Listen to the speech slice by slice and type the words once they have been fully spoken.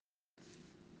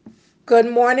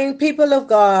Good morning, people of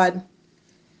God.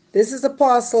 This is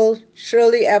Apostle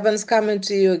Shirley Evans coming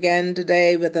to you again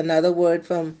today with another word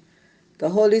from the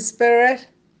Holy Spirit.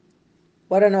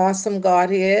 What an awesome God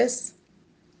He is.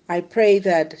 I pray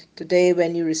that today,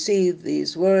 when you receive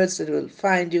these words, it will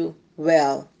find you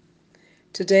well.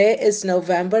 Today is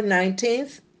November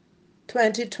 19th,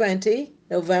 2020.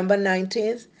 November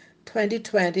 19th,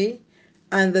 2020,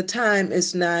 and the time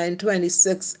is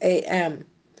 9:26 a.m.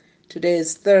 Today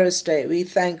is Thursday. We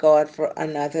thank God for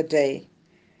another day.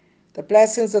 The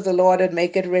blessings of the Lord had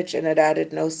make it rich, and it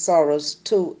added no sorrows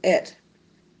to it.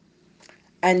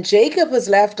 And Jacob was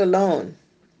left alone.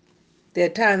 There are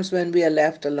times when we are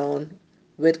left alone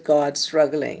with God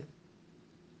struggling.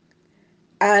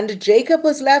 And Jacob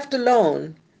was left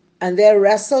alone, and there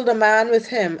wrestled a man with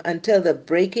him until the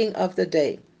breaking of the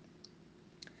day.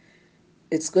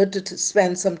 It's good to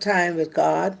spend some time with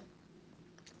God,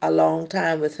 a long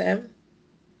time with Him.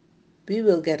 We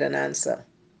will get an answer.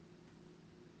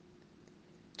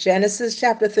 Genesis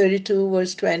chapter 32,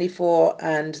 verse 24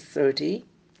 and 30.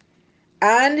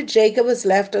 And Jacob was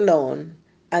left alone,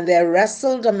 and there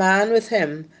wrestled a man with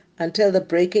him until the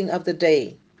breaking of the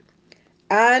day.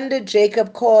 And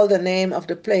Jacob called the name of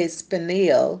the place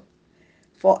Peniel,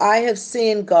 for I have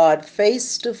seen God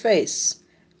face to face,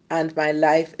 and my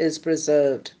life is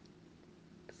preserved.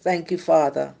 Thank you,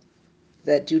 Father,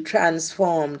 that you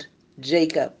transformed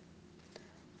Jacob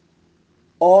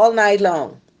all night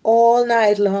long. All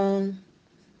night long,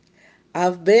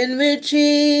 I've been with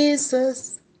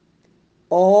Jesus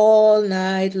all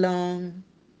night long.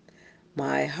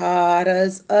 My heart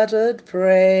has uttered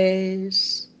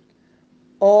praise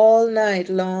all night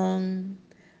long.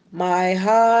 My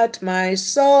heart, my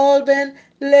soul been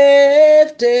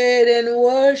lifted in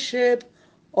worship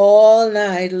all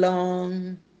night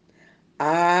long.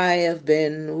 I have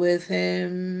been with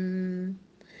him.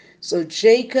 So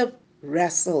Jacob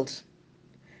wrestled.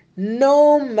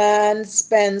 No man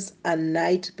spends a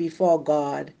night before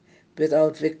God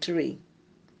without victory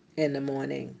in the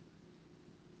morning.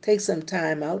 Take some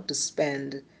time out to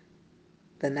spend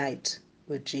the night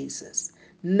with Jesus.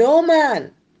 No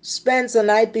man spends the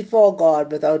night before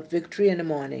God without victory in the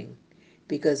morning,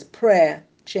 because prayer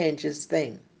changes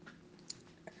things.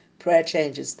 Prayer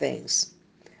changes things.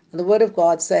 And the Word of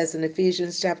God says in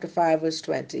Ephesians chapter 5, verse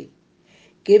 20,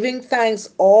 giving thanks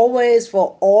always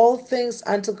for all things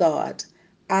unto God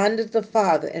and the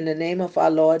Father in the name of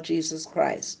our Lord Jesus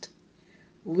Christ.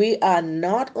 We are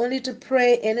not only to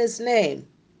pray in His name,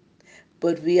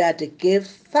 but we are to give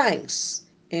thanks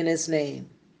in His name.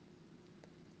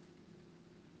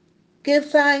 Give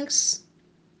thanks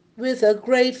with a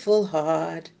grateful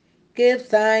heart. Give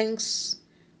thanks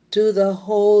to the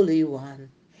Holy One.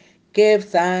 Give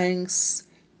thanks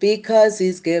because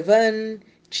He's given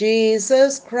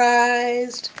Jesus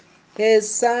Christ, His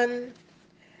Son.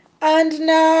 And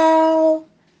now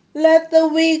let the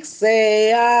weak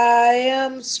say, I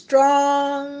am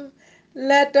strong.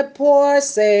 Let the poor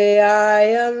say, I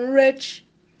am rich,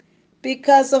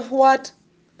 because of what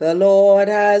the Lord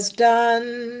has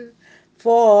done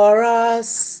for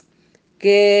us.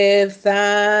 Give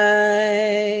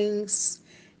thanks,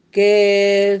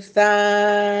 give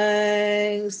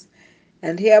thanks.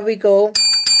 And here we go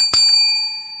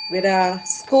with our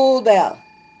school bell.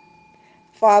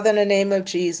 Father, in the name of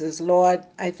Jesus, Lord,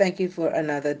 I thank you for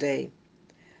another day.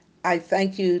 I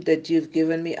thank you that you've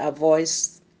given me a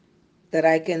voice that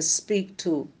I can speak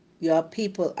to your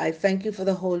people. I thank you for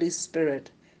the Holy Spirit,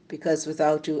 because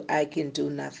without you I can do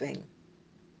nothing.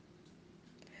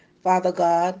 Father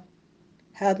God,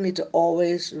 help me to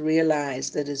always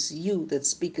realize that it's you that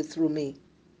speaketh through me,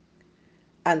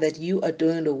 and that you are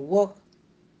doing the work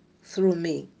through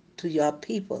me to your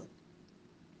people.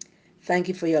 Thank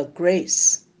you for your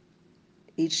grace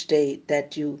each day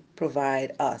that you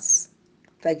provide us.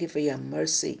 Thank you for your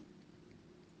mercy.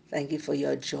 Thank you for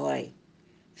your joy.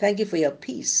 Thank you for your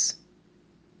peace,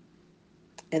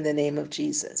 in the name of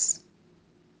Jesus.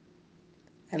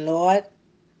 And Lord,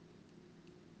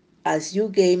 as you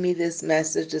gave me this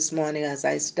message this morning as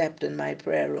I stepped in my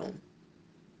prayer room,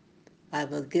 I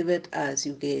will give it as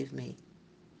you gave me.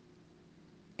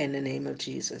 In the name of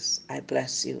Jesus, I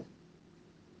bless you.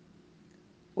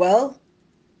 Well,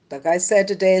 like I said,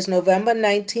 today is November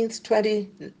 19th,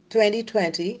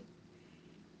 2020,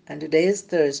 and today is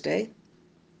Thursday.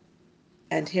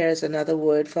 And here's another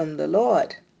word from the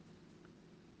Lord.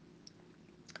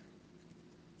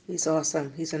 He's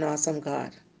awesome. He's an awesome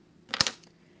God.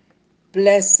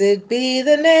 Blessed be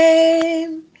the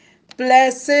name.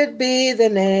 Blessed be the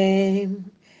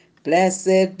name.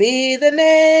 Blessed be the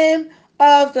name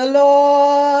of the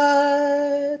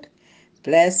Lord.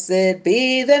 Blessed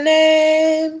be the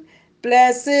name,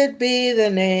 blessed be the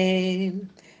name,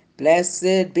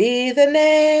 blessed be the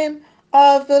name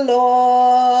of the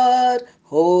Lord.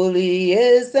 Holy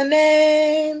is the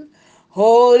name,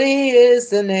 holy is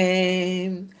the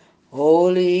name,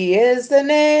 holy is the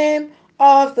name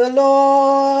of the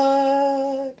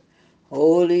Lord.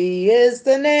 Holy is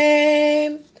the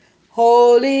name,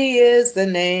 holy is the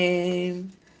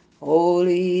name,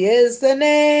 holy is the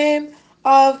name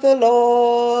of the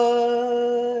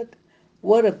Lord.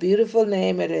 What a beautiful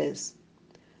name it is.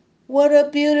 What a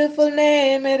beautiful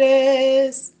name it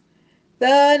is.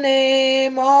 The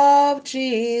name of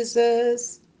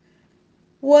Jesus.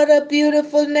 What a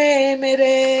beautiful name it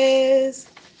is.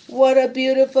 What a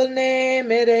beautiful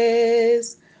name it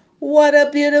is. What a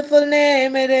beautiful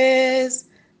name it is.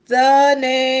 The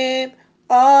name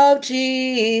of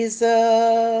Jesus.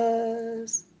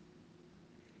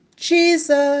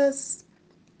 Jesus.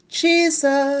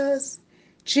 Jesus,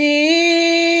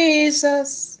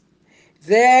 Jesus,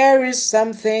 there is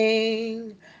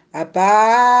something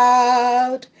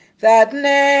about that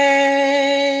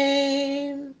name.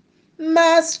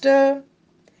 Master,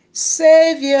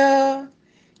 Savior,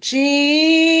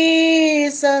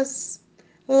 Jesus,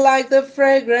 like the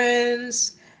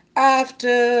fragrance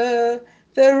after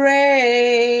the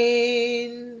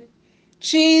rain.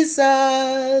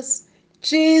 Jesus,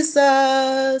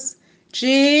 Jesus,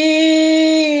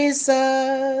 Jesus,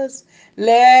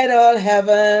 let all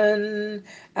heaven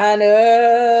and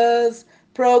earth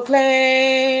proclaim.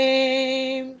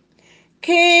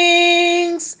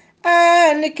 Kings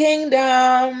and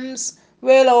kingdoms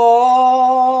will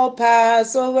all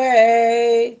pass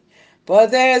away,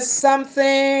 but there's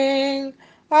something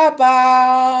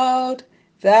about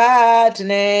that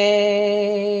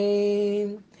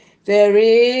name. There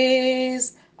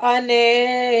is a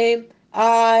name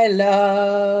I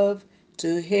love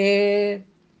to hear.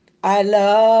 I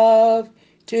love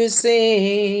to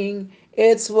sing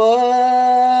its worth.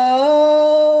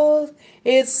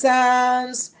 It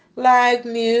sounds like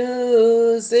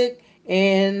music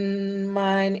in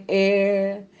mine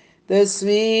ear, the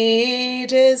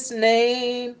sweetest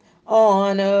name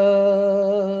on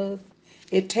earth.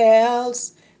 It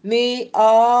tells me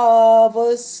of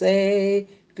a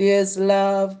Savior's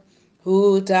love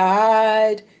who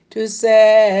died to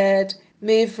set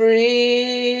me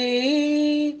free.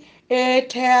 It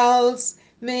tells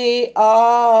me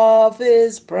of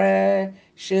his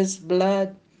precious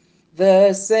blood,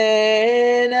 the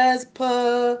sinner's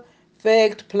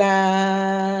perfect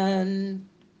plan.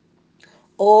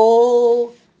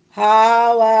 Oh,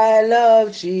 how I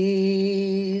love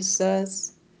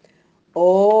Jesus.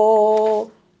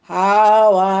 Oh,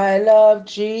 how I love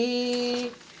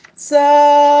Jesus.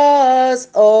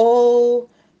 Oh,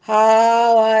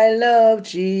 how I love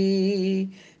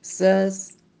Jesus,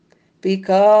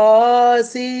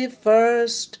 because he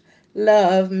first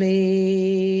loved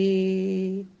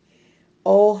me.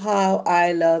 Oh, how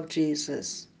I love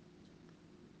Jesus.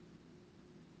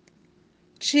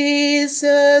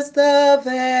 Jesus, the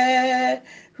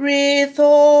very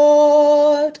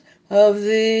thought of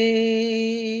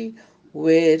thee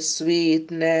with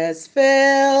sweetness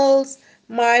fills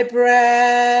my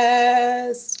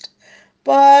breast,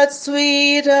 but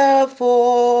sweeter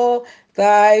for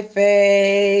thy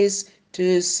face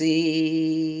to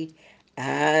see,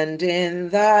 and in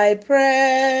thy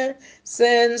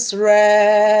presence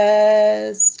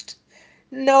rest.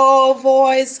 No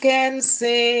voice can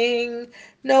sing,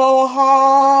 no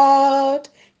heart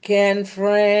can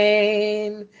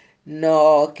frame,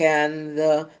 nor can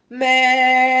the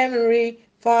memory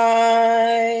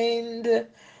find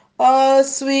a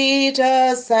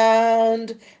sweeter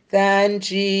sound than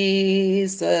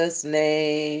Jesus'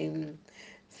 name,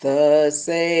 the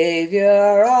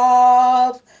Savior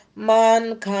of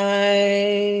mankind.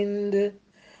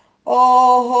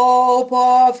 O hope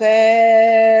of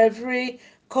every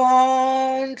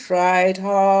contrite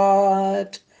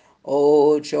heart,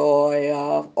 O joy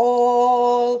of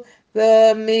all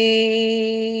the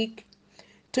meek,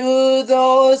 to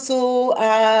those who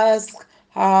ask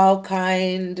how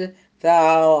kind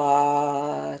thou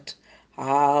art,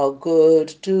 how good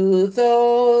to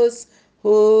those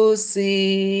who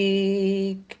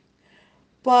seek.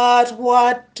 But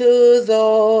what to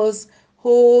those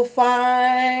who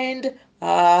find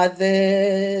are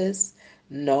this?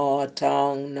 Nor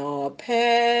tongue nor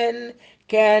pen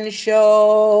can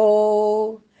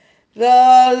show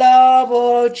the love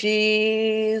of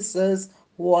Jesus,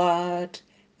 what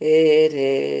it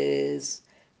is.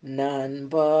 None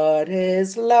but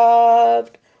his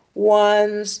loved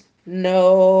ones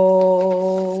know.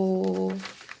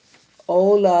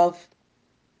 Oh, love.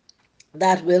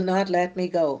 that will not let me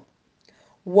go.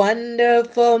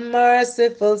 Wonderful,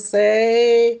 merciful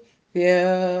Savior,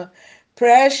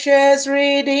 precious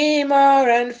Redeemer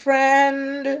and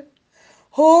friend.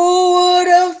 Who would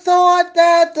have thought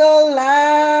that the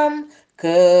Lamb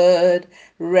could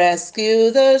rescue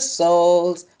the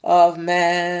souls of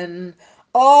men?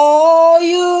 Oh,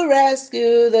 you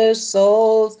rescue the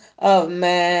souls of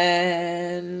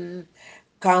men.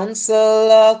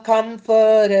 Counselor,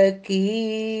 comforter,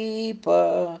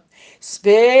 keeper,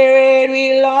 Spirit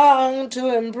we long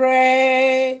to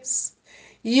embrace.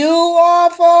 You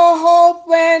offer hope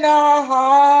when our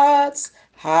hearts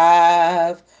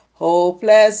have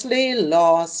hopelessly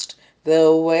lost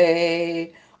the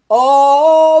way.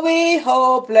 Oh, we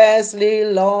hopelessly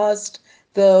lost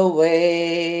the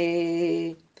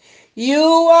way. You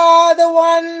are the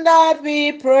one that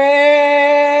we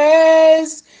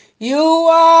praise. You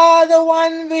are the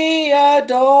one we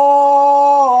adore.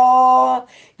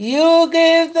 You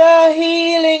give the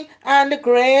healing and the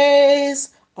grace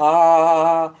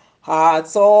our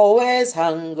hearts always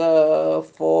hunger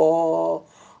for.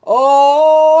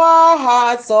 Oh, our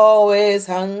hearts always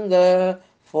hunger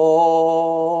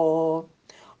for.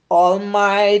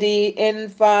 Almighty,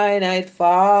 infinite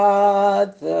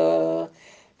Father,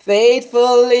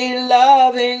 faithfully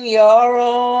loving your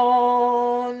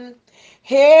own.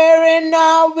 Here in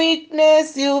our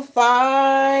weakness you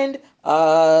find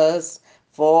us,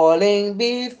 falling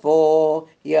before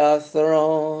your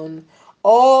throne.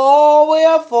 Oh, we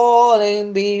are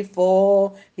falling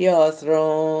before your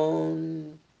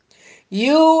throne.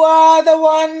 You are the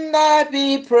one that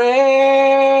we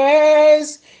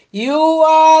praise. You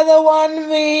are the one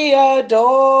we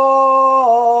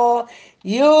adore.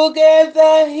 You give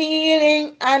the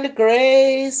healing and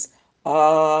grace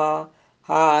our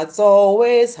hearts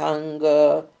always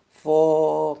hunger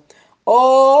for.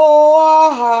 Oh,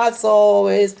 our hearts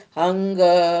always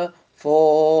hunger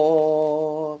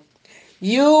for.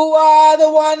 You are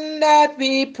the one that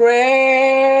we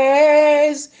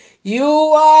praise. You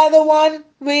are the one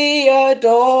we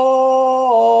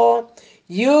adore.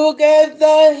 You give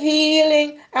the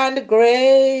healing and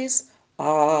grace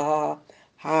our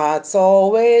hearts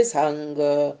always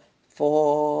hunger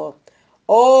for.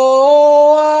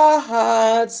 Oh, our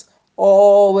hearts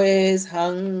always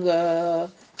hunger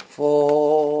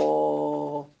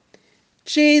for.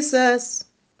 Jesus,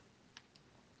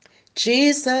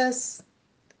 Jesus,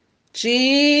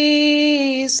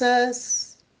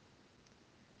 Jesus,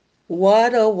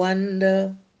 what a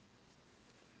wonderful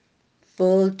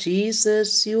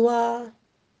Jesus you are.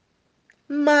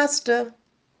 Master,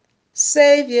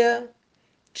 Savior,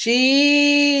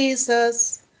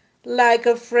 Jesus, like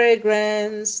a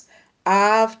fragrance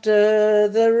after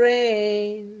the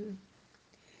rain.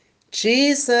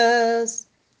 Jesus,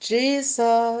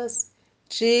 Jesus,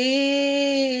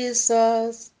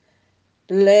 Jesus,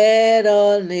 let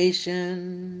all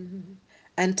nation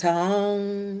and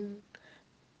tongue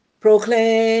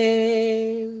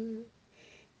proclaim.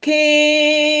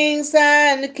 Kings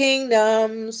and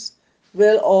kingdoms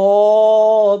will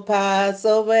all pass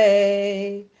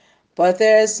away, but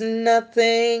there is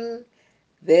something,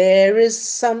 there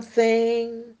is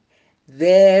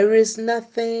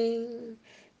nothing,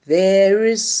 there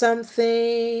is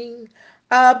something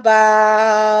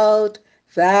about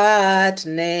that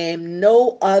name,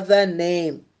 no other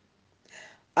name.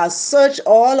 I searched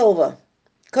all over,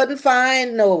 couldn't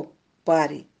find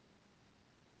nobody.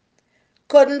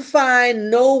 Couldn't find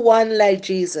no one like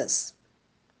Jesus.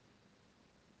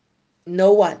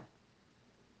 No one.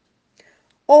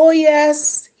 Oh,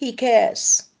 yes, he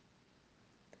cares.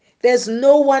 There's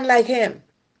no one like him.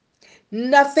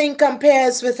 Nothing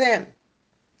compares with him.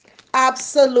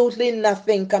 Absolutely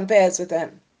nothing compares with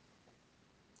him.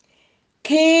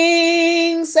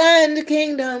 Kings and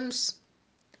kingdoms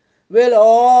will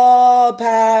all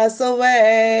pass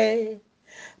away,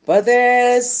 but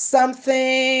there's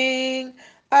something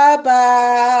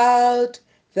about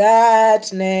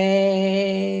that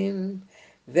name.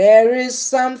 There is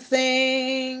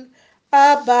something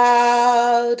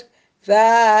about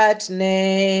that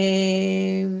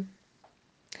name.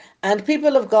 And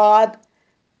people of God,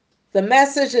 the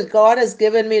message that God has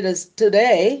given me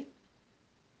today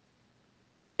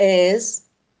is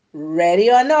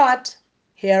ready or not,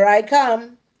 here I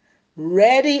come.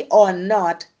 Ready or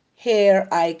not, here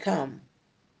I come.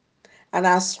 And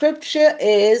our scripture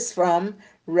is from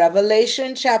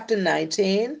Revelation chapter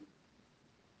 19,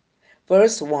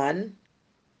 verse 1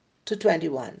 to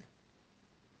 21.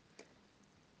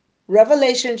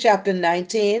 Revelation chapter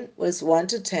 19, verse 1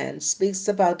 to 10 speaks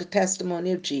about the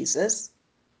testimony of Jesus.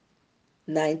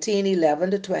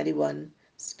 19:11 to 21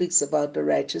 speaks about the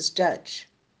righteous judge.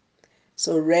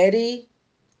 So ready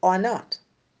or not,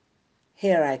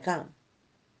 here I come.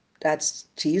 That's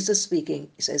Jesus speaking.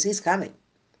 He says he's coming.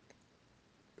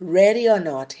 Ready or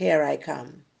not, here I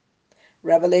come.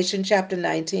 Revelation chapter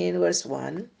 19, verse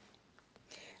 1.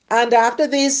 And after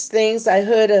these things I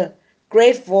heard a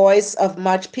great voice of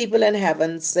much people in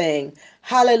heaven saying,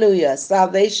 Hallelujah,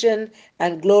 salvation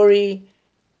and glory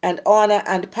and honor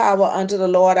and power unto the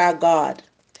Lord our God.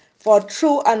 For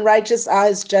true and righteous are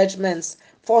his judgments.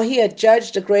 For he had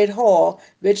judged the great whore,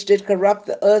 which did corrupt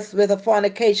the earth with a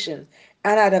fornication,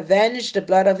 and had avenged the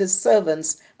blood of his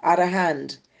servants at her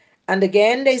hand. And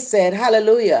again they said,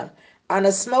 Hallelujah. And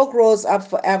a smoke rose up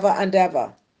forever and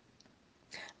ever.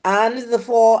 And the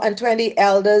 24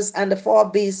 elders and the 4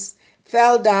 beasts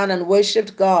fell down and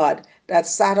worshipped God that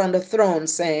sat on the throne,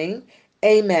 saying,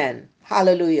 Amen,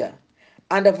 Hallelujah.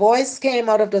 And a voice came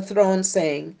out of the throne,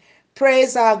 saying,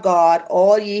 Praise our God,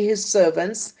 all ye his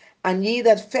servants, and ye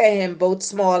that fear him, both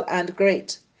small and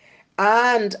great.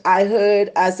 And I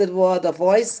heard, as it were, the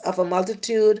voice of a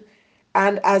multitude,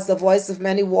 and as the voice of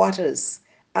many waters,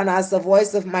 and as the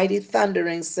voice of mighty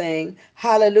thundering, saying,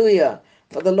 Hallelujah!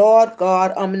 For the Lord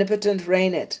God omnipotent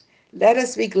reigneth. Let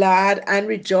us be glad and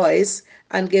rejoice,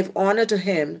 and give honor to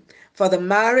him, for the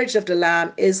marriage of the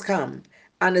Lamb is come,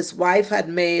 and his wife had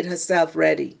made herself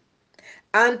ready.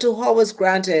 And to her was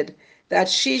granted that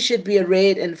she should be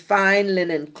arrayed in fine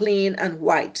linen, clean and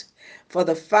white. For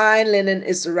the fine linen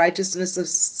is the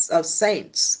righteousness of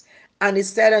saints. And he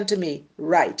said unto me,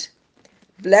 Write,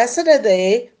 Blessed are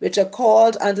they which are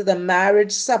called unto the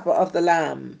marriage supper of the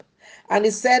Lamb. And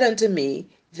he said unto me,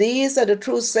 These are the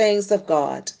true sayings of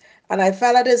God. And I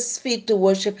fell at his feet to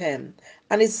worship him.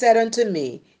 And he said unto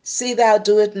me, See thou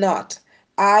do it not.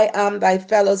 I am thy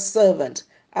fellow servant,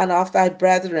 and of thy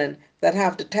brethren that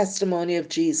have the testimony of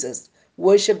Jesus.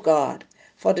 Worship God.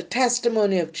 For the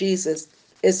testimony of Jesus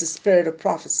is the spirit of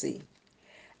prophecy.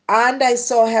 And I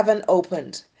saw heaven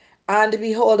opened, and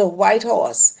behold, a white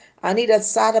horse, and he that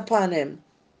sat upon him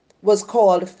was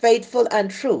called Faithful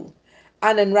and True,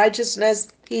 and in righteousness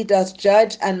he doth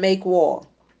judge and make war.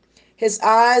 His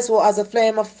eyes were as a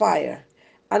flame of fire,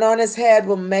 and on his head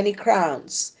were many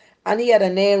crowns, and he had a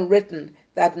name written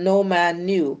that no man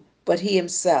knew but he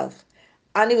himself.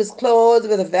 And he was clothed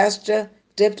with a vesture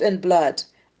dipped in blood,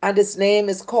 and his name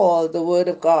is called the Word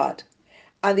of God.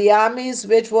 And the armies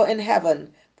which were in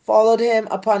heaven followed him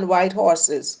upon white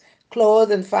horses,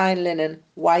 clothed in fine linen,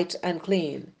 white and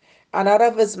clean. And out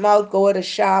of his mouth goeth a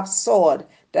sharp sword,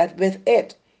 that with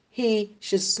it he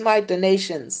should smite the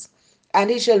nations.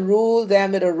 And he shall rule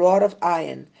them with a rod of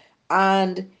iron.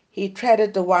 And he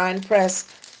treadeth the winepress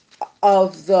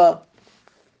of the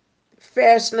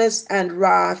fierceness and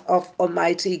wrath of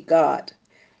Almighty God.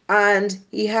 And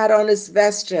he had on his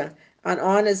vesture and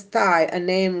on his thigh a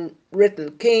name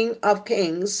written, King of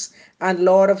Kings and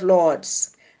Lord of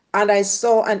Lords. And I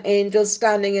saw an angel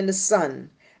standing in the sun,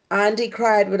 and he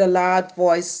cried with a loud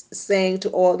voice, saying to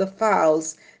all the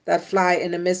fowls that fly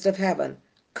in the midst of heaven,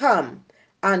 Come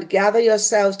and gather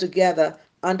yourselves together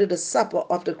unto the supper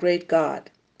of the great God,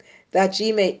 that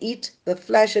ye may eat the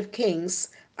flesh of kings,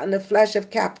 and the flesh of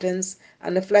captains,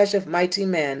 and the flesh of mighty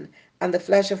men, and the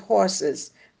flesh of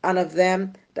horses, and of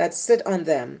them that sit on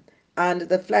them, and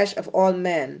the flesh of all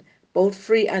men, both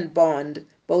free and bond,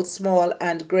 both small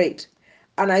and great.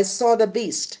 And I saw the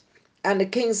beast, and the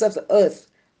kings of the earth,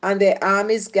 and their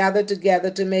armies gathered together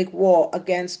to make war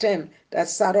against him that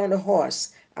sat on the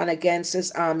horse, and against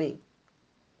his army.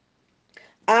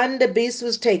 And the beast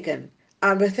was taken,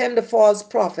 and with him the false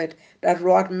prophet that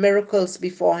wrought miracles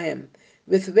before him,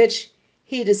 with which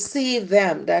he deceived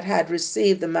them that had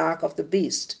received the mark of the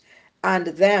beast, and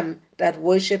them that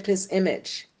worshipped his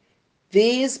image.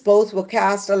 These both were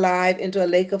cast alive into a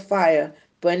lake of fire,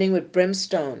 burning with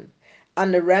brimstone.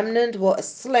 And the remnant were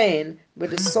slain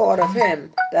with the sword of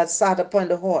him that sat upon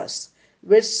the horse,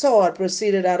 which sword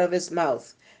proceeded out of his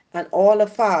mouth, and all the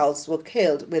fowls were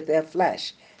killed with their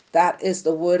flesh. That is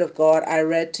the word of God. I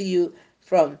read to you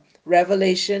from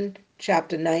Revelation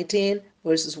chapter 19,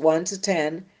 verses 1 to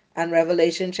 10, and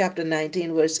Revelation chapter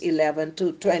 19, verse 11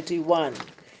 to 21.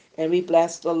 And we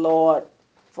bless the Lord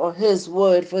for his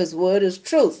word is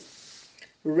truth.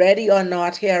 Ready or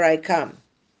not, here I come.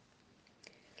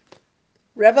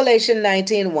 Revelation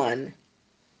 19:1.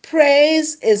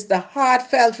 Praise is the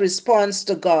heartfelt response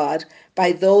to God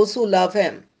by those who love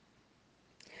him.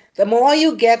 The more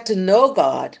you get to know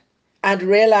God and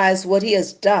realize what he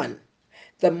has done,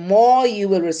 the more you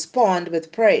will respond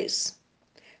with praise.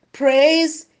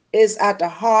 Praise is at the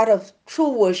heart of true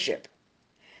worship.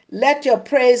 Let your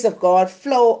praise of God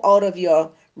flow out of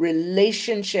your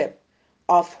relationship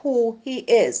of who He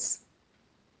is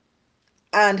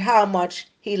and how much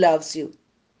He loves you.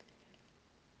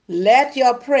 Let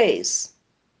your praise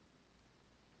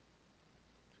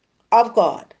of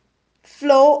God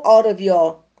flow out of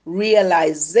your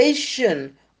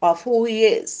realization of who He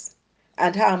is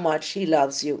and how much He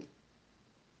loves you.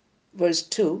 Verse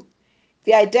 2.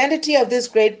 The identity of this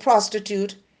great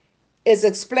prostitute is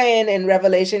explained in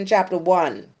Revelation chapter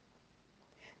 1.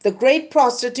 The great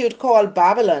prostitute called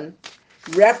Babylon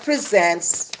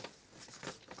represents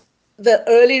the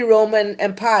early Roman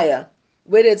Empire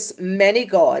with its many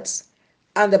gods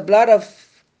and the blood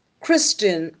of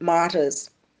Christian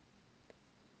martyrs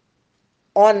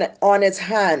on its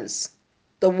hands.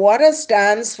 The water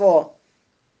stands for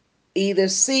either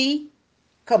sea,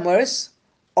 commerce,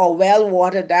 or well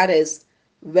water, that is,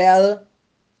 well,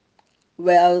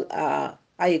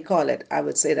 how you call it? I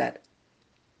would say that.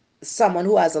 Someone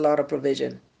who has a lot of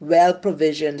provision, well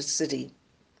provisioned city.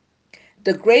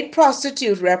 The great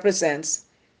prostitute represents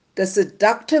the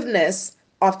seductiveness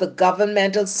of the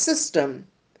governmental system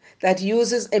that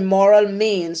uses immoral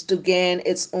means to gain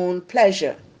its own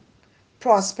pleasure,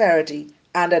 prosperity,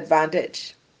 and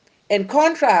advantage. In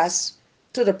contrast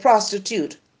to the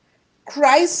prostitute,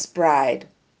 Christ's bride,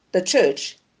 the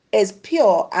church, is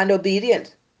pure and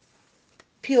obedient.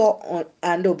 Pure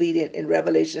and obedient in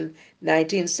Revelation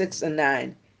 19:6 and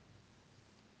 9.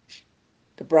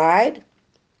 The bride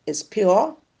is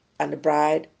pure and the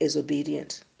bride is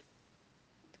obedient.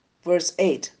 Verse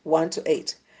 8, 1 to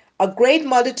 8. A great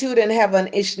multitude in heaven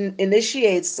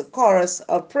initiates the chorus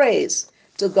of praise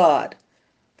to God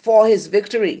for his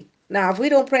victory. Now, if we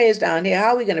don't praise down here,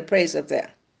 how are we going to praise up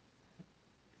there?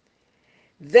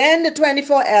 Then the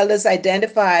 24 elders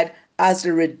identified as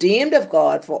the redeemed of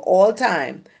God for all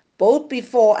time, both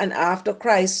before and after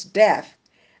Christ's death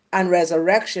and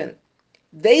resurrection.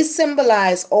 They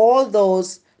symbolize all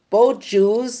those, both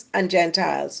Jews and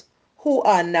Gentiles, who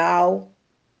are now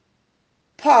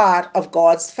part of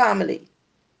God's family.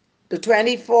 The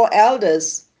 24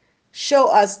 elders show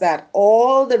us that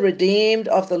all the redeemed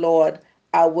of the Lord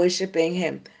are worshiping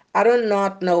him. I do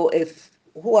not know if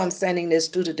who I'm sending this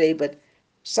to today, but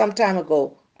some time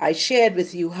ago I shared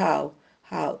with you how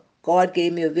God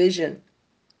gave me a vision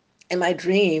in my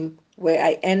dream where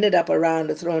I ended up around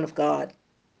the throne of God,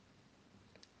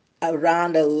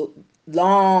 around a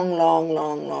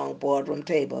long boardroom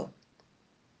table.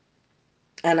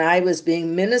 And I was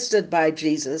being ministered by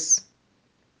Jesus,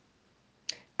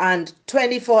 and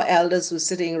 24 elders were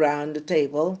sitting around the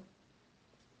table,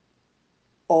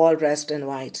 all dressed in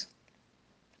white.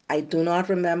 I do not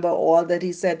remember all that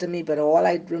he said to me, but all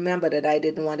I remember that I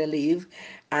didn't want to leave.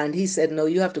 And he said, no,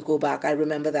 you have to go back. I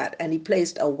remember that. And he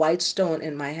placed a white stone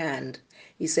in my hand.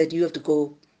 He said, you have to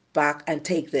go back and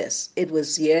take this. It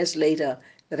was years later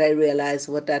that I realized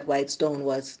what that white stone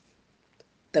was.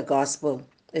 The gospel.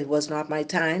 It was not my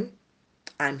time.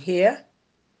 I'm here,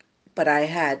 but I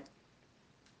had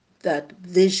that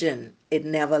vision. It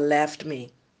never left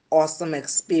me. Awesome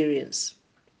experience.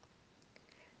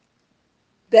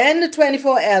 Then the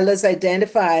 24 elders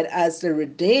identified as the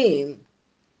redeemed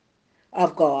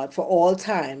of God for all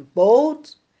time,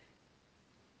 both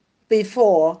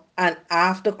before and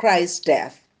after Christ's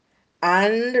death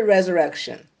and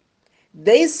resurrection.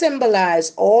 They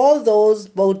symbolize all those,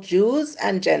 both Jews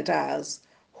and Gentiles,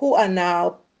 who are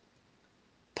now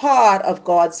part of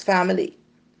God's family.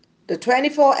 The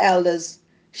 24 elders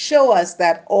show us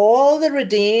that all the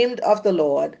redeemed of the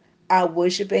Lord are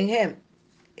worshiping him.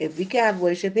 If we can't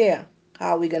worship here,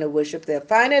 how are we going to worship there?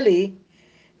 Finally,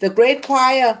 the great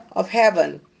choir of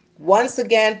heaven once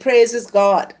again praises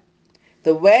God.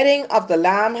 The wedding of the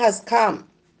Lamb has come.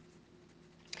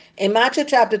 In Matthew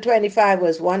chapter 25,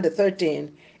 verse 1 to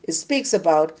 13, it speaks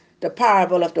about the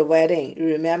parable of the wedding. You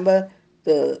remember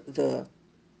the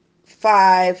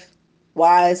five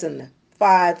wise and the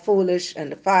five foolish,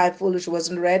 and the five foolish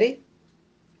wasn't ready?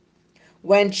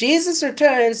 When Jesus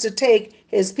returns to take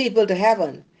his people to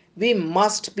heaven, we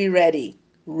must be ready.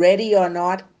 Ready or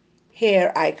not,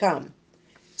 here I come.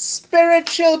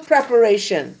 Spiritual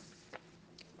preparation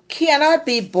cannot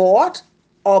be bought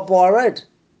or borrowed.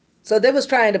 So they was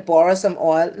trying to borrow some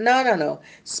oil. No.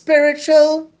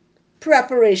 Spiritual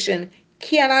preparation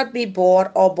cannot be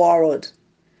bought or borrowed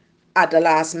at the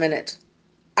last minute.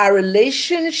 Our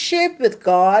relationship with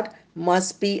God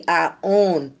must be our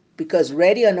own, because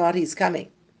ready or not, he's coming.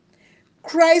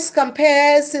 Christ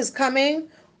compares his coming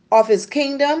of his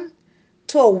kingdom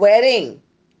to a wedding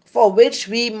for which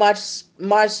we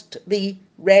must be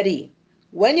ready.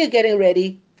 When you're getting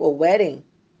ready for a wedding,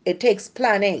 it takes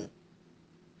planning.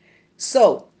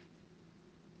 So,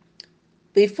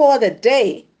 before the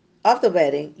day of the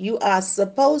wedding, you are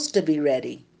supposed to be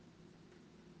ready.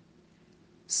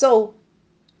 So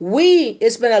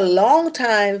it's been a long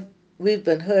time we've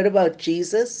been heard about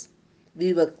Jesus.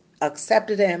 We've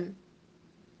accepted him,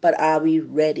 but are we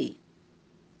ready?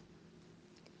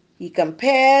 He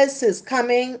compares his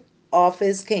coming of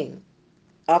his king,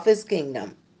 of his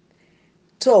kingdom,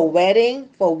 to a wedding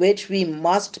for which we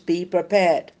must be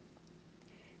prepared.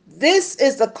 This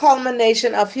is the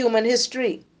culmination of human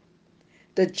history,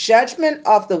 the judgment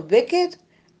of the wicked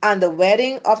and the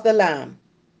wedding of the Lamb.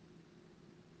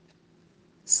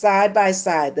 Side by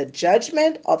side, the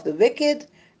judgment of the wicked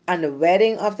and the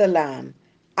wedding of the Lamb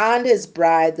and his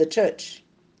bride, the church.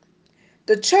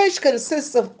 The church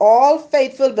consists of all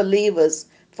faithful believers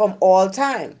from all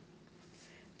time.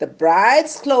 The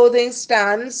bride's clothing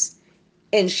stands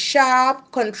in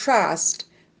sharp contrast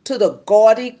to the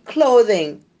gaudy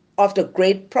clothing of the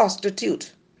great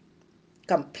prostitute.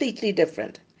 Completely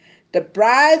different. The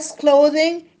bride's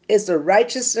clothing is the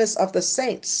righteousness of the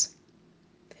saints.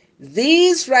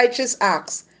 These righteous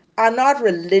acts are not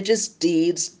religious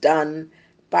deeds done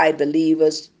by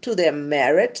believers to their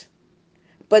merit,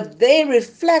 but they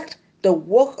reflect the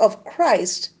work of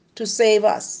Christ to save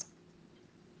us.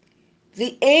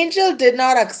 The angel did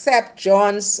not accept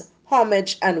John's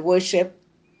homage and worship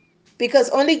because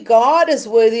only God is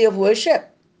worthy of worship.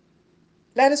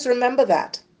 Let us remember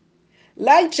that.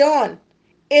 Like John,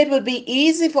 it would be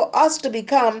easy for us to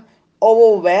become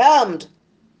overwhelmed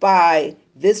by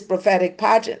this prophetic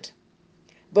pageant.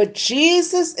 But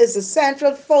Jesus is the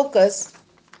central focus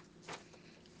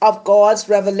of God's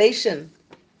revelation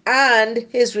and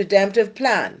his redemptive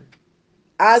plan,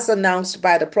 as announced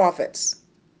by the prophets.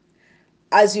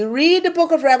 As you read the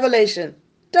book of Revelation,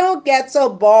 don't get so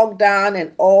bogged down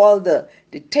in all the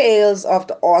details of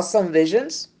the awesome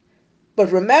visions,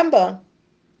 but remember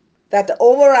that the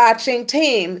overarching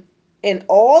theme in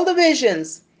all the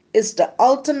visions is the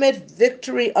ultimate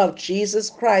victory of Jesus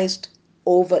Christ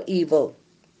over evil.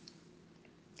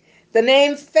 The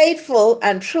name faithful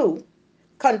and true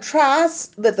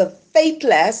contrasts with the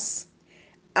faithless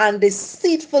and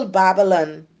deceitful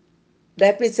Babylon.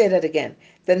 Let me say that again.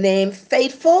 The name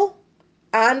faithful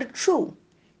and true.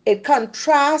 It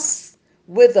contrasts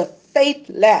with the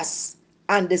faithless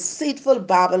and deceitful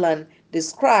Babylon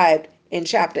described in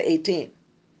chapter 18.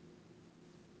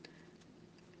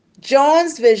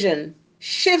 John's vision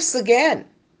shifts again.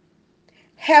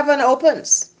 Heaven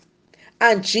opens,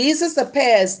 and Jesus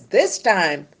appears this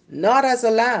time not as a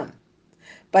lamb,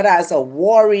 but as a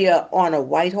warrior on a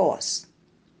white horse.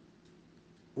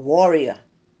 Warrior,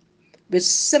 which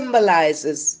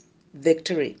symbolizes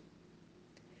victory.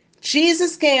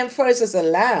 Jesus came first as a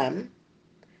lamb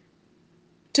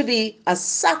to be a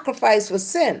sacrifice for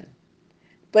sin,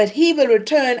 but he will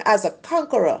return as a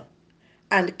conqueror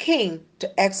and king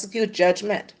to execute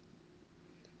judgment.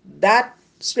 That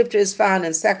scripture is found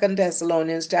in 2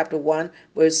 Thessalonians chapter 1,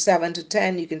 verse 7 to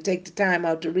 10. You can take the time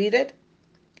out to read it.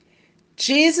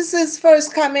 Jesus'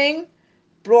 first coming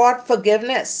brought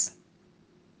forgiveness.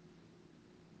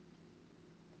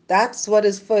 That's what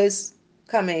his first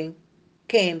coming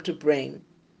came to bring,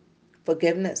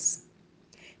 forgiveness.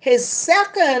 His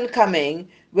second coming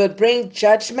will bring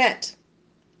judgment.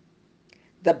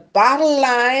 The battle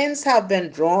lines have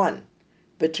been drawn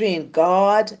between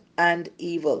God and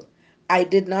evil. I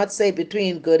did not say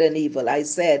between good and evil. I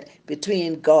said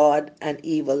between God and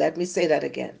evil. Let me say that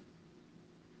again.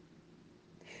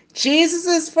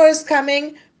 Jesus' first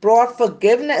coming brought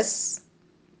forgiveness.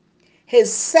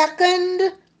 His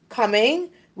second coming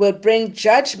will bring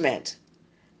judgment.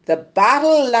 The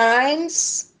battle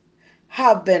lines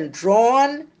have been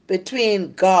drawn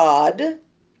between God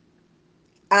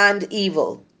and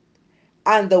evil,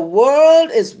 and the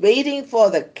world is waiting for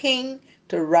the king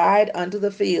to ride onto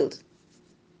the field.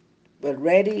 But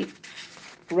ready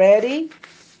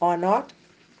or not,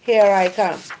 here I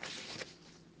come.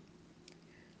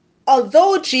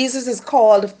 Although Jesus is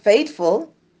called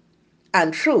faithful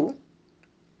and true,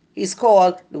 he's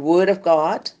called the Word of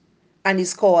God, and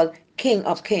he's called King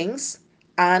of Kings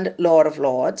and Lord of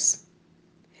Lords.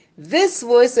 This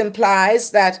verse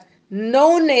implies that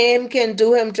no name can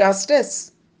do him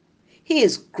justice. He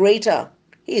is greater.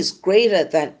 He is greater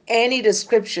than any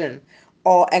description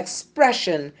or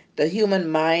expression the human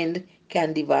mind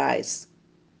can devise.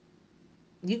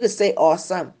 You could say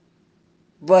awesome,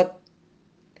 but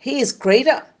he is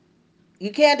greater.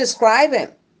 You can't describe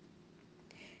him.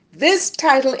 This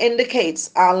title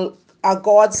indicates our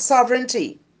God's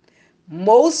sovereignty.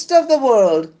 Most of the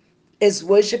world is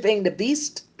worshiping the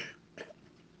beast,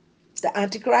 the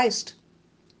Antichrist.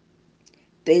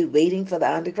 They're waiting for the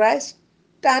Antichrist.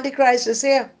 The Antichrist is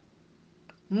here.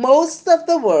 Most of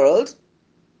the world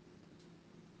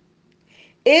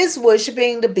is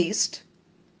worshiping the beast,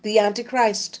 the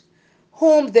Antichrist,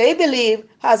 whom they believe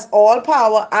has all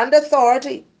power and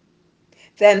authority.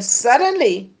 Then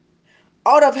suddenly,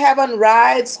 out of heaven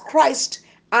rides Christ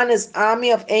and his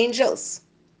army of angels,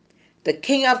 the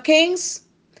King of kings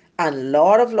and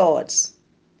Lord of lords.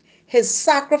 His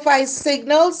sacrifice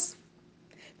signals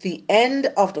the end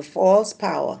of the false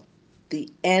power. The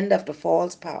end of the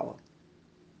false power.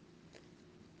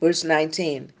 Verse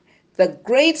 19. The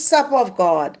great supper of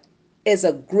God is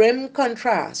a grim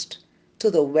contrast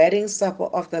to the wedding supper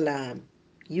of the Lamb.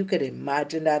 You could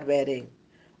imagine that wedding.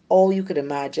 Oh, you could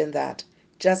imagine that.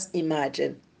 Just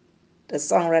imagine. The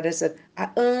songwriter said, I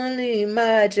only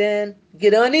imagine.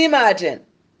 You can only imagine.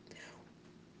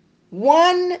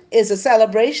 One is a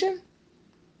celebration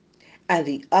and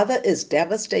the other is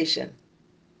devastation.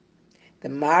 The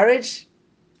marriage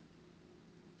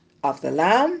of the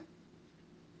Lamb,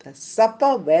 the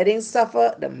supper, wedding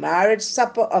supper, the marriage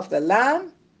supper of the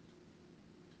Lamb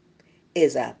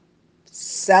is a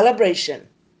celebration.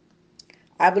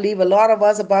 I believe a lot of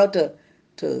us about to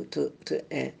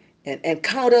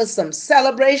encounter some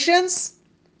celebrations.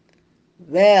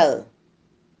 Well,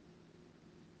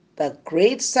 the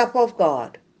great supper of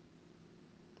God,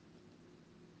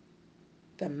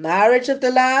 the marriage of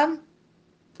the Lamb,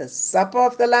 the supper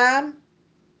of the Lamb,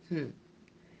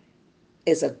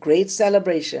 is a great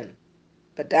celebration.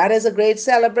 But that is a great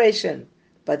celebration.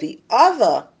 But the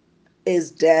other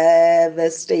is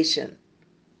devastation.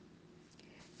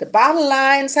 The battle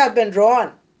lines have been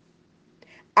drawn,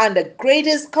 and the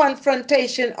greatest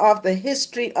confrontation of the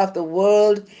history of the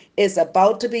world is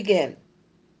about to begin.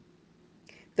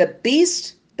 The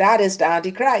beast, that is the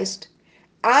Antichrist,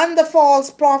 and the false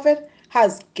prophet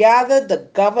has gathered the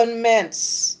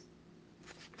governments.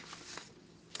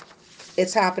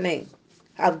 It's happening.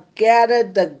 Have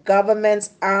gathered the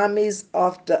governments, armies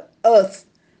of the earth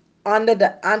under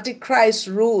the Antichrist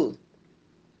rule.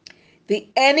 The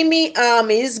enemy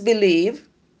armies believe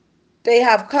they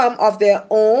have come of their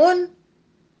own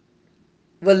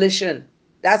volition.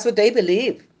 That's what they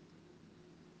believe.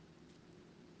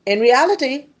 In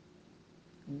reality,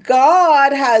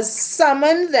 God has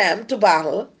summoned them to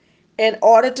battle in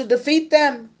order to defeat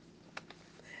them.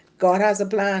 God has a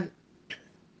plan.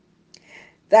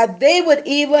 That they would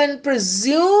even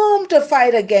presume to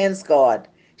fight against God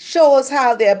shows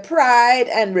how their pride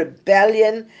and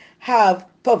rebellion have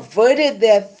perverted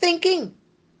their thinking.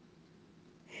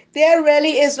 There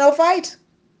really is no fight.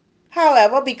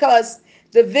 However, because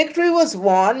the victory was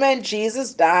won when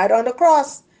Jesus died on the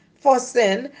cross for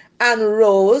sin and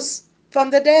rose from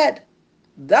the dead.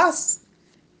 Thus,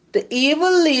 the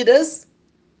evil leaders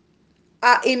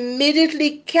are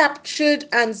immediately captured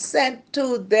and sent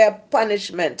to their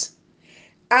punishment,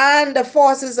 and the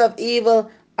forces of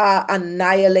evil are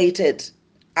annihilated.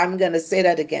 I'm going to say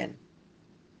that again.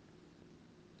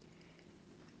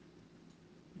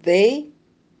 They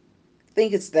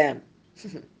think it's them.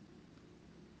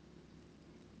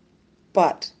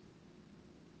 But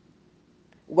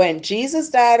when Jesus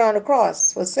died on the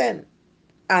cross for sin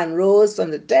and rose from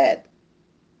the dead,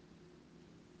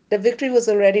 the victory was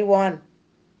already won.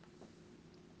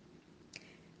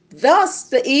 Thus,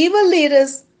 the evil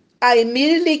leaders are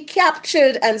immediately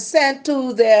captured and sent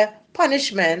to their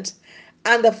punishment,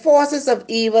 and the forces of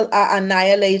evil are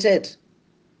annihilated.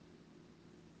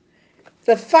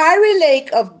 The fiery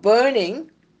lake of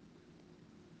burning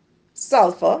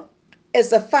sulfur is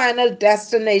the final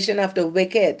destination of the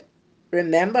wicked.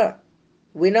 Remember,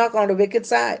 we're not on the wicked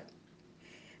side.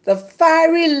 The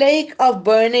fiery lake of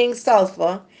burning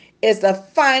sulfur is the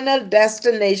final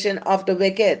destination of the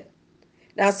wicked.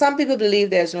 Now, some people believe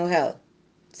there's no hell.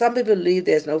 Some people believe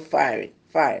there's no fire.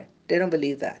 They don't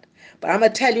believe that. But I'm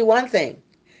going to tell you one thing.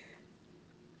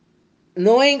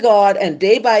 Knowing God and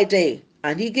day by day,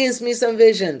 and He gives me some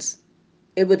visions,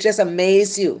 it would just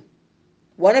amaze you.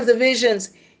 One of the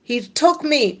visions, He took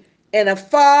me in a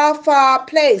far, far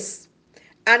place,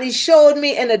 and He showed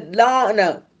me in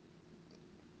a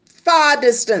far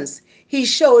distance, He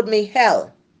showed me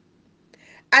hell.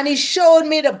 And He showed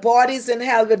me the bodies in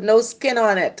hell with no skin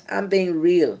on it. I'm being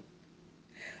real.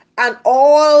 And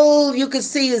all you could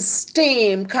see is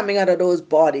steam coming out of those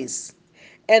bodies.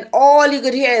 And all you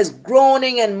could hear is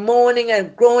groaning and moaning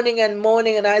and groaning and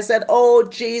moaning. And I said, oh,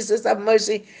 Jesus, have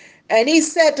mercy. And He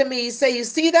said to me, He said, you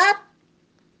see that?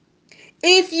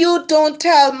 If you don't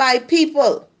tell my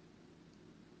people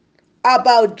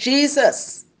about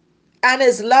Jesus and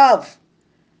His love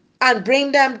and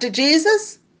bring them to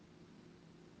Jesus,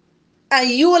 and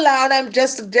you allow them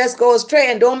just to go astray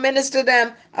and don't minister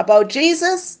them about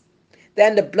Jesus,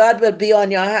 then the blood will be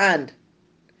on your hand.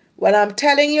 Well, I'm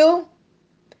telling you,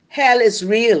 hell is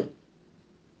real.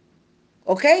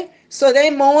 Okay? So they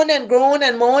moan and groan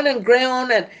and moan and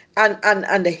groan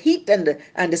and the heat and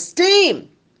the steam,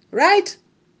 right?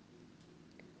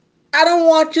 I don't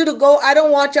want you to go. I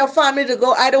don't want your family to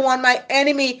go. I don't want my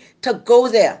enemy to go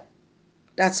there.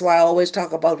 That's why I always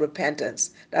talk about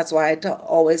repentance. That's why I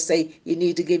always say you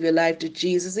need to give your life to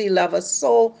Jesus. He loves us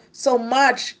so, so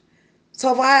much.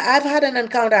 So if I've had an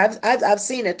encounter. I've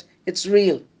seen it. It's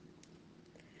real.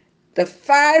 The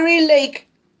fiery lake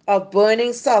of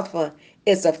burning sulfur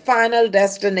is the final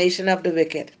destination of the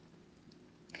wicked.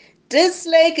 This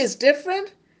lake is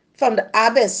different from the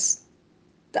abyss.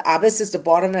 The abyss is the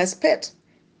bottomless pit.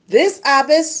 This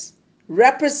abyss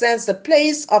represents the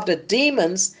place of the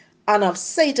demons and of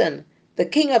Satan, the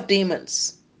king of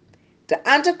demons. The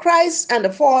Antichrist and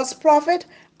the false prophet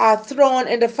are thrown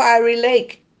in the fiery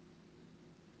lake.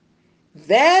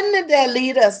 Then their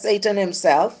leader, Satan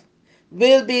himself,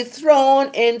 will be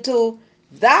thrown into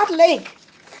that lake.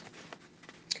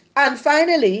 And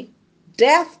finally,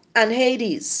 death and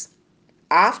Hades.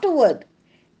 Afterward,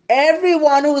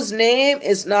 everyone whose name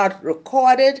is not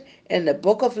recorded in the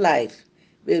book of life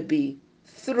will be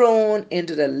thrown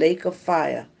into the lake of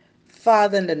fire.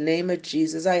 Father, in the name of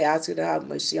Jesus, I ask you to have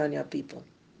mercy on your people.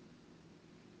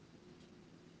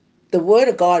 The word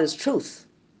of God is truth.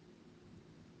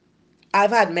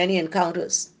 I've had many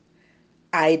encounters.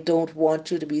 I don't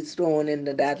want you to be thrown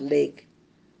into that lake.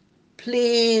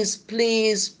 Please,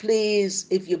 please, please,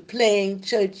 if you're playing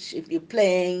church, if you're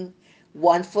playing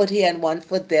one foot here and one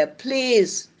foot there,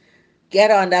 please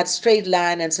get on that straight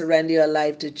line and surrender your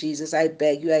life to Jesus. I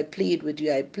beg you, I plead with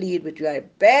you, I plead with you, I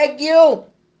beg you.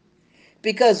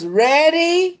 Because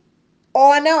ready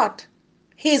or not,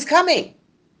 He's coming.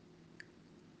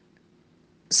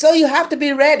 So you have to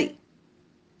be ready.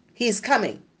 He's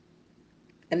coming.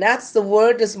 And that's the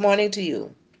word this morning to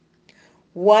you.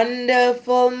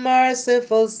 Wonderful,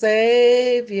 merciful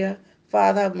Savior,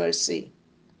 Father have mercy.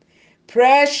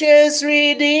 Precious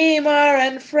Redeemer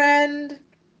and friend,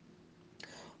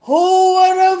 who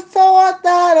would have thought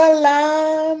that a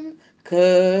lamb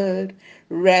could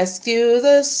rescue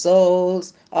the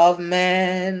souls of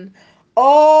men?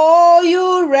 Oh,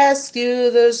 you rescue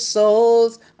the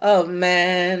souls of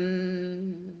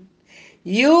men.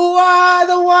 You are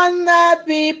the one that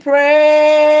we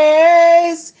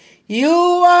praise. You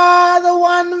are the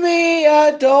one we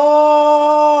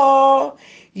adore.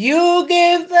 You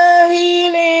give the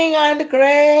healing and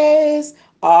grace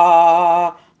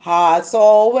our hearts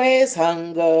always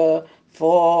hunger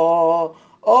for.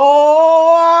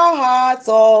 Oh, our hearts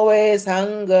always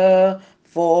hunger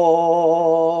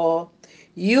for.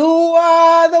 You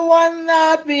are the one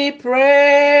that we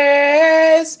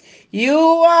praise. You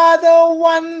are the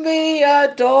one we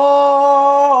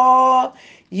adore.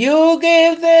 You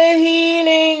give the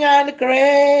healing and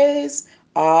grace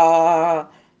our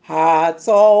hearts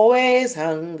always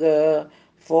hunger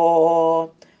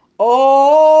for.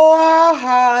 Oh, our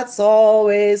hearts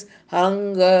always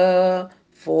hunger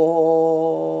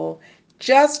for.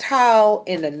 Just how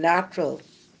in the natural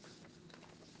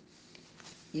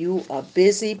you are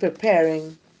busy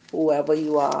preparing whoever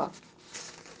you are,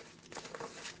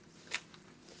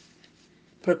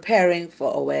 preparing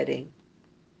for a wedding,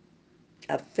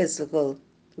 a physical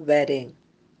wedding.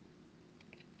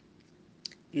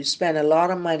 You spend a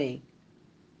lot of money,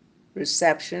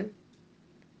 reception,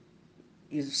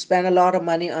 you spend a lot of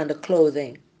money on the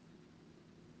clothing.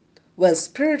 Well,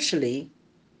 spiritually,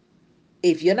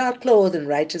 if you're not clothed in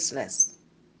righteousness,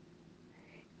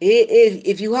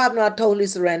 if you have not totally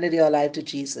surrendered your life to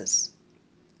Jesus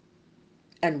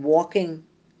and walking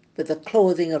with the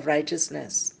clothing of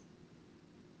righteousness,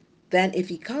 then if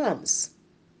He comes,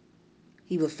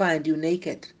 He will find you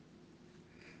naked.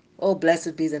 Oh,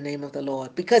 blessed be the name of the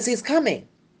Lord, because He's coming.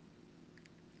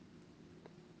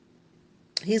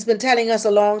 He's been telling us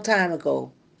a long time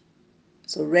ago.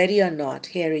 So ready or not,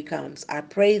 here He comes. I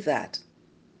pray that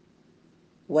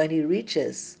when He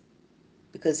reaches,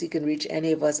 because He can reach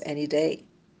any of us any day,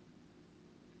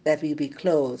 that we be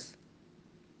clothed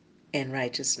in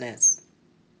righteousness.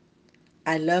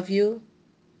 I love you.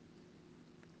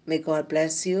 May God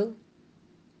bless you.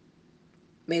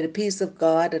 May the peace of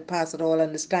God that passeth all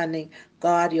understanding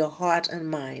guard your heart and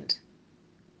mind.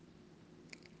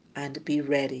 And be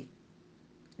ready.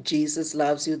 Jesus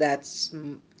loves you. That's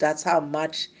how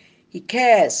much He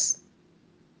cares.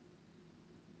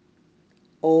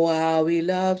 Oh, how He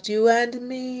loved you and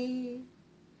me.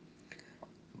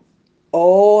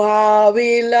 Oh, how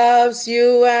He loves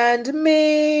you and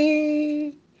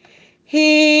me.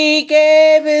 He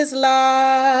gave his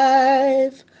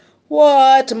life.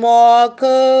 What more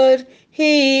could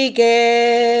he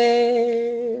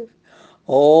give?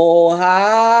 Oh,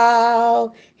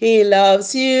 how he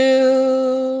loves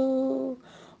you.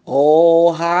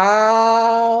 Oh,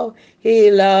 how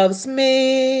he loves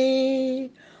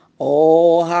me.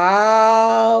 Oh,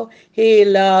 how he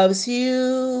loves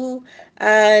you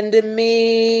and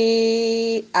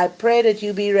me. I pray that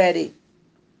you be ready.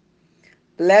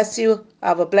 Bless you.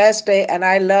 Have a blessed day, and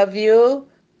I love you.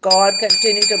 God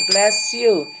continue to bless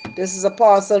you. This is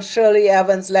Apostle Shirley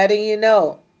Evans letting you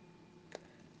know,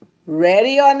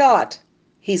 ready or not,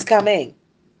 he's coming.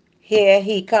 Here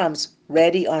he comes,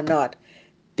 ready or not.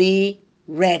 Be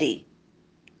ready.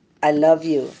 I love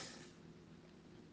you.